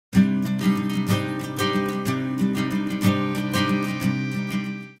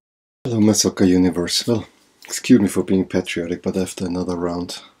my soccer universe. Well, excuse me for being patriotic, but after another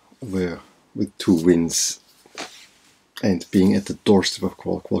round where with 2 wins and being at the doorstep of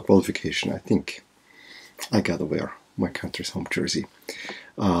qualification, I think I gotta wear my country's home jersey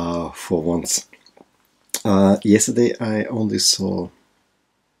for once. Yesterday I only saw,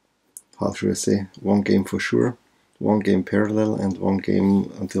 how should I say, 1 game for sure, 1 game parallel and 1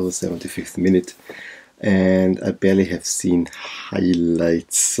 game until the 75th minute. And I barely have seen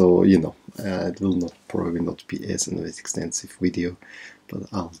highlights, so you know, it will probably not be as an extensive video, but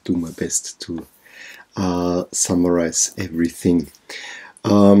I'll do my best to summarize everything.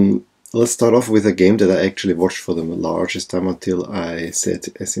 Let's start off with a game that I actually watched for the largest time until I said,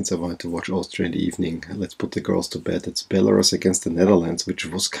 since I wanted to watch Austria in the evening, let's put the girls to bed. It's Belarus against the Netherlands, which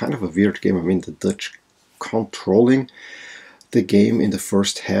was kind of a weird game. I mean, the Dutch controlling the game in the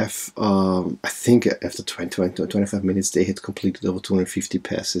first half. I think after 25 minutes they had completed over 250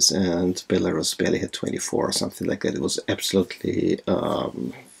 passes and Belarus barely had 24 or something like that. It was absolutely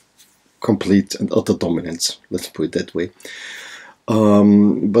complete and utter dominance, let's put it that way.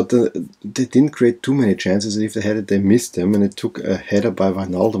 But they didn't create too many chances, and if they had it, they missed them, and it took a header by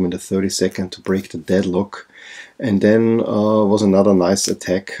Wijnaldum in the 32nd to break the deadlock. And then was another nice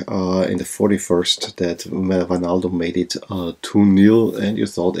attack in the 41st that Wijnaldum made it 2-0, and you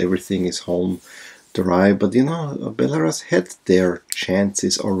thought everything is home dry. But you know, Belarus had their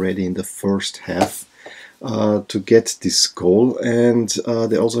chances already in the first half to get this goal, and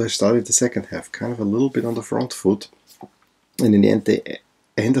they also started the second half kind of a little bit on the front foot. And in the end, they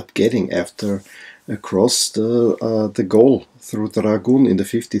end up getting, after a cross, the goal through Dragun in the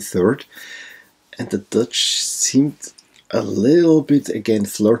 53rd. And the Dutch seemed a little bit, again,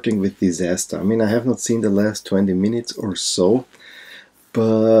 flirting with disaster. I mean, I have not seen the last 20 minutes or so,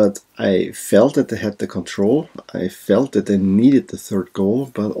 but I felt that they had the control. I felt that they needed the 3rd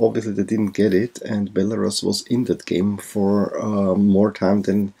goal, but obviously they didn't get it. And Belarus was in that game for more time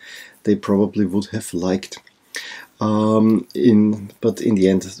than they probably would have liked. But in the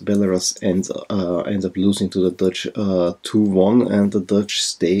end, Belarus ends up losing to the Dutch 2-1, and the Dutch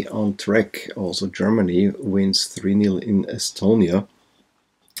stay on track. Also, Germany wins 3-0 in Estonia.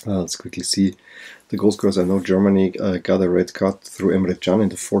 Let's quickly see the goal scorers. I know Germany got a red card through Emre Can in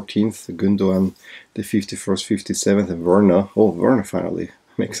the 14th, Gündoğan the 51st, 57th, and Werner. Oh, Werner finally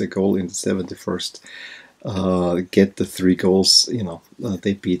makes a goal in the 71st. Get the 3 goals. You know,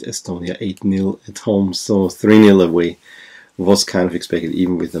 they beat Estonia 8-0 at home, so 3-0 away was kind of expected,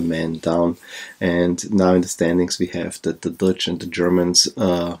 even with a man down. And now in the standings we have that the Dutch and the Germans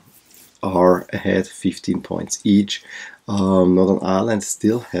are ahead 15 points each. Northern Ireland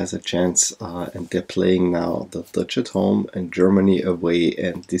still has a chance, and they're playing now the Dutch at home and Germany away,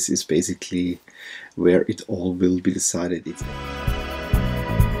 and this is basically where it all will be decided.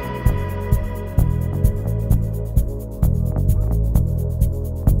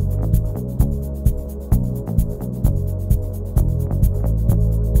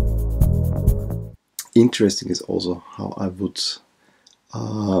 Interesting is also how I would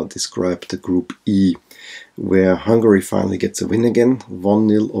describe the Group E, where Hungary finally gets a win again,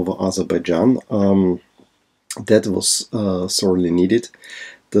 1-0 over Azerbaijan. That was sorely needed.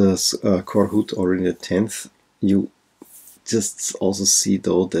 The Korhut already at 10th. You just also see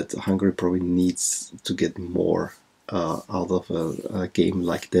though that Hungary probably needs to get more out of a game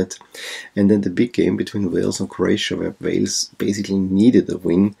like that. And then the big game between Wales and Croatia, where Wales basically needed a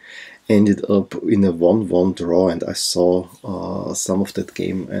win, ended up in a 1-1 draw, and I saw some of that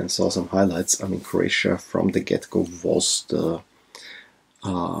game and saw some highlights. I mean, Croatia from the get-go was the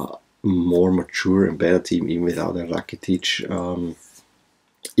more mature and better team, even without a Rakitic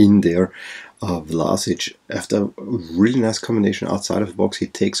in there. Vlasic, after a really nice combination outside of the box, he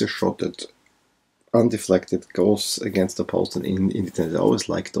takes a shot that undeflected goes against the post and in the net. I always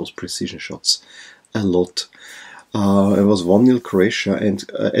like those precision shots a lot. It was 1-0 Croatia, and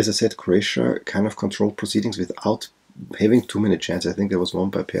as I said, Croatia kind of controlled proceedings without having too many chances. I think there was one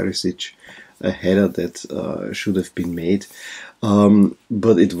by Perisic, a header that should have been made,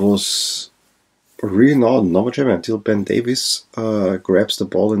 but it was really not much happening until Ben Davies grabs the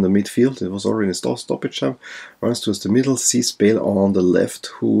ball in the midfield. It was already in stoppage time, runs towards the middle, sees Bale on the left,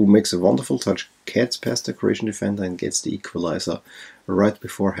 who makes a wonderful touch, cuts past the Croatian defender and gets the equalizer right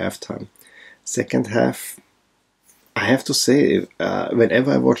before halftime. Second half, I have to say,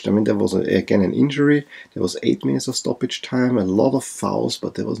 whenever I watched, I mean, there was again an injury, there was 8 minutes of stoppage time, a lot of fouls,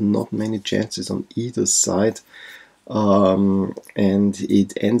 but there was not many chances on either side, and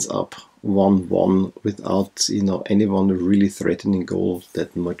it ends up 1-1 without, you know, anyone really threatening goal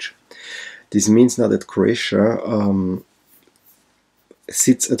that much. This means now that Croatia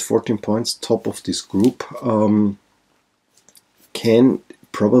sits at 14 points, top of this group. Can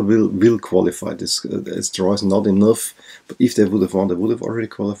probably will qualify. This draw is not enough, but if they would have won, they would have already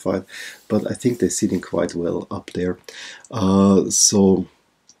qualified. But I think they're sitting quite well up there. So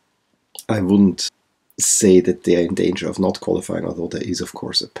I wouldn't say that they are in danger of not qualifying, although there is of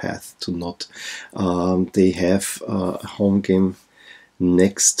course a path to not. They have a home game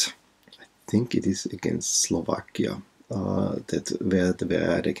next. I think it is against Slovakia. Where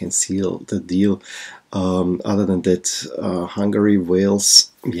they can seal the deal. Other than that, Hungary,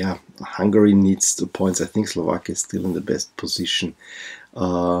 Wales, yeah, Hungary needs the points. I think Slovakia is still in the best position.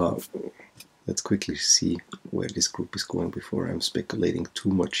 Let's quickly see where this group is going before I'm speculating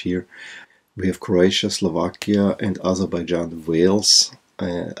too much here. We have Croatia, Slovakia, and Azerbaijan, Wales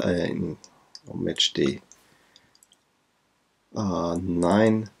on match day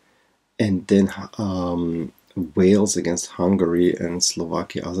 9, and then Wales against Hungary and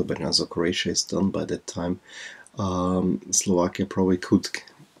Slovakia, Azerbaijan. So Croatia is done by that time. Slovakia probably could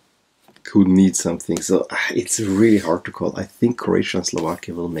need something. So it's really hard to call. I think Croatia and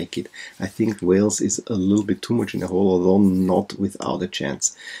Slovakia will make it. I think Wales is a little bit too much in the hole, although not without a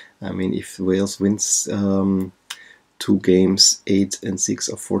chance. I mean, if Wales wins 2 games, 8 and 6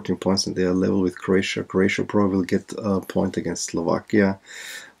 or 14 points, and they are level with Croatia, Croatia probably will get a point against Slovakia.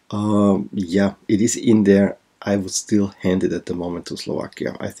 Yeah, it is in there. I would still hand it at the moment to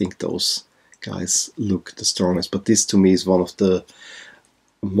Slovakia. I think those guys look the strongest, but this to me is one of the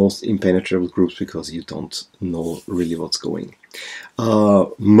most impenetrable groups because you don't know really what's going.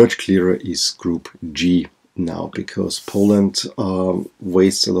 Much clearer is Group G now, because Poland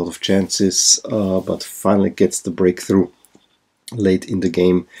wastes a lot of chances, but finally gets the breakthrough late in the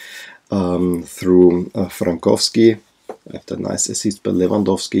game through Frankowski after a nice assist by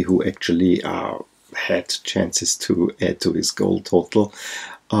Lewandowski, who actually had chances to add to his goal total.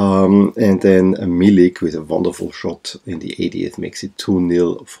 And then Milik with a wonderful shot in the 80th makes it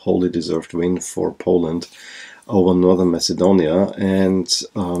 2-0, wholly deserved win for Poland over Northern Macedonia, and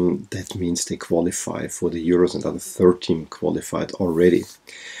that means they qualify for the Euros, and other 13 qualified already.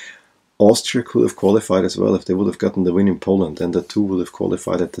 Austria could have qualified as well if they would have gotten the win in Poland, and the two would have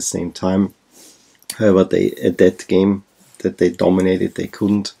qualified at the same time. However, at that game that they dominated, they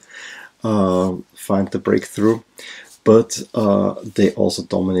couldn't find the breakthrough, but they also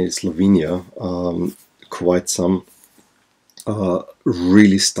dominated Slovenia quite some,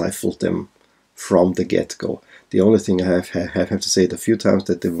 really stifled them from the get-go. The only thing I have to say, the few times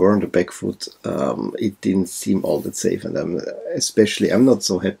that they were on the back foot, it didn't seem all that safe, and I'm not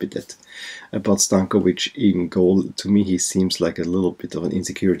so happy that about Stankovic in goal. To me, he seems like a little bit of an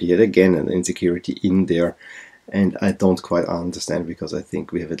insecurity, yet again an insecurity in there, and I don't quite understand, because I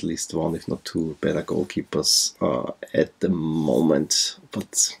think we have at least one, if not two, better goalkeepers at the moment.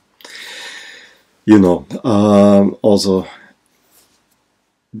 But you know, also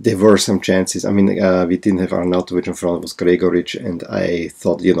there were some chances. I mean, we didn't have Arnautovic in front, it was Gregoric, and I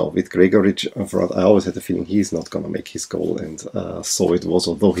thought, you know, with Gregoric in front, I always had the feeling he's not going to make his goal, and so it was,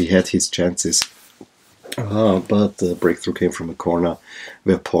 although he had his chances. But the breakthrough came from a corner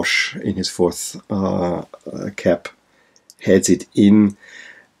where Posch, in his 4th cap, heads it in.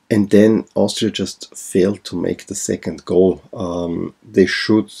 And then Austria just failed to make the second goal. There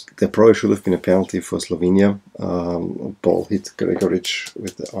probably should have been a penalty for Slovenia. Ball hit Gregoric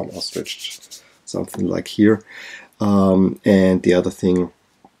with the arm outstretched, something like here. And the other thing,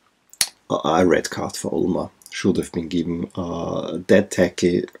 a red card for Ulmer should have been given. That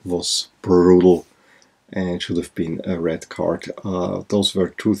tackle was brutal and should have been a red card. Those were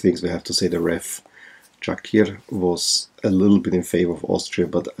two things we have to say. The ref, Jakir, was a little bit in favor of Austria,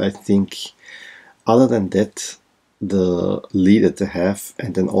 but I think other than that, the lead at the half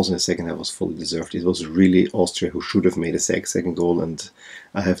and then also in the second half was fully deserved. It was really Austria who should have made a second goal, and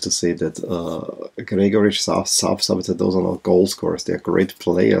I have to say that Gregoric, Sabitzer, those are not goal scorers. They're great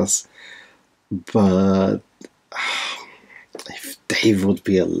players, but if they would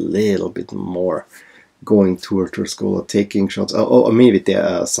be a little bit more going towards goal or taking shots, maybe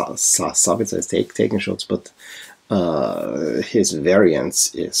Sabitzer is taking shots, but his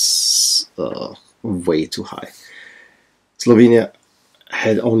variance is way too high. Slovenia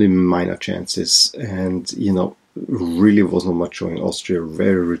had only minor chances, and you know, really was not much showing. Austria,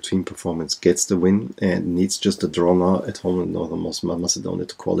 very routine performance, gets the win and needs just a draw now at home in Northern Macedonia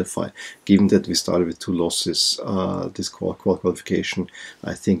to qualify. Given that we started with 2 losses this qualification,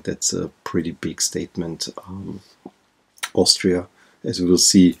 I think that's a pretty big statement. Austria, as we will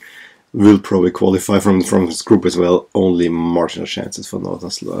see, will probably qualify from this group as well. Only marginal chances for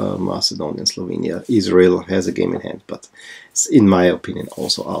Northern Macedonia and Slovenia. Israel has a game in hand, but it's, in my opinion,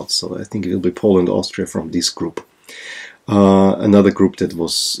 also out. So I think it will be Poland, Austria from this group. Another group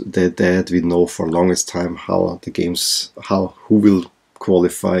that we know for longest time who will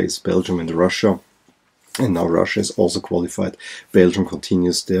qualify is Belgium and Russia. And now Russia is also qualified. Belgium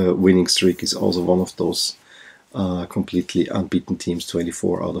continues their winning streak, is also one of those completely unbeaten teams,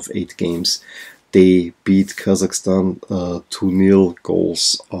 24 out of 8 games. They beat Kazakhstan 2-0.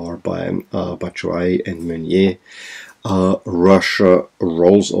 Goals are by Batshuayi and Meunier. Russia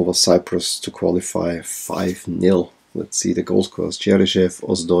rolls over Cyprus to qualify 5-0. Let's see the goal scorers. Cheryshev,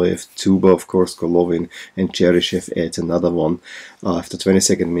 Ozdoev, Tuba, of course, Golovin, and Cheryshev adds another one. After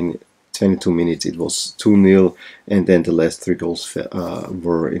 22 minutes, it was 2-0, and then the last 3 goals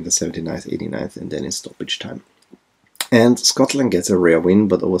were in the 79th, 89th, and then in stoppage time. And Scotland gets a rare win,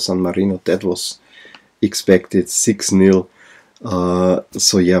 but over San Marino, that was expected, 6-0.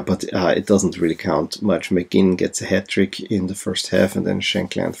 So yeah, but it doesn't really count much. McGinn gets a hat-trick in the first half, and then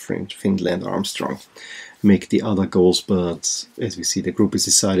Shankland, Finland, Armstrong make the other goals. But as we see, the group is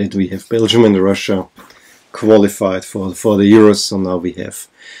decided. We have Belgium and Russia qualified for the Euros, so now we have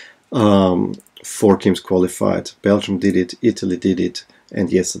 4 teams qualified. Belgium did it, Italy did it, and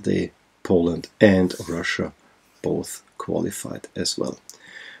yesterday Poland and Russia both qualified as well.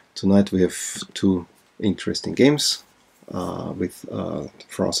 Tonight we have 2 interesting games with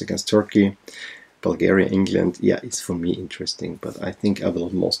France against Turkey. Bulgaria, England, yeah, it's for me interesting, but I think I will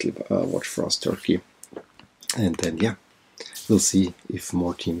mostly watch France-Turkey. And then, yeah, we'll see if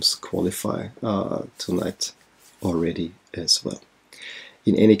more teams qualify tonight already as well.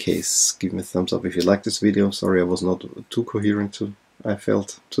 In any case, give me a thumbs up if you like this video. Sorry I was not too coherent, I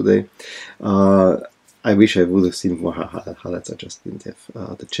felt today. I wish I would have seen more highlights, I just didn't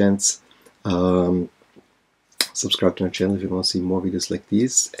have the chance. Subscribe to my channel if you want to see more videos like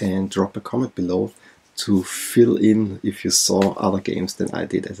these, and drop a comment below to fill in if you saw other games than I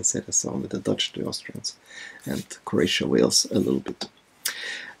did. As I said, I saw with the Dutch, the Austrians, and Croatia, Wales a little bit.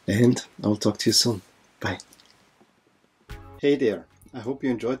 And I will talk to you soon. Bye. Hey there, I hope you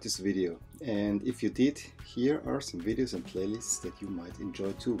enjoyed this video, and if you did, here are some videos and playlists that you might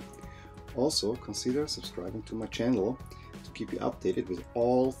enjoy too. Also, consider subscribing to my channel to keep you updated with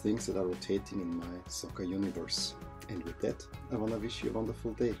all things that are rotating in my soccer universe. And with that, I want to wish you a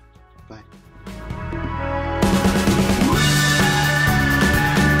wonderful day. Bye.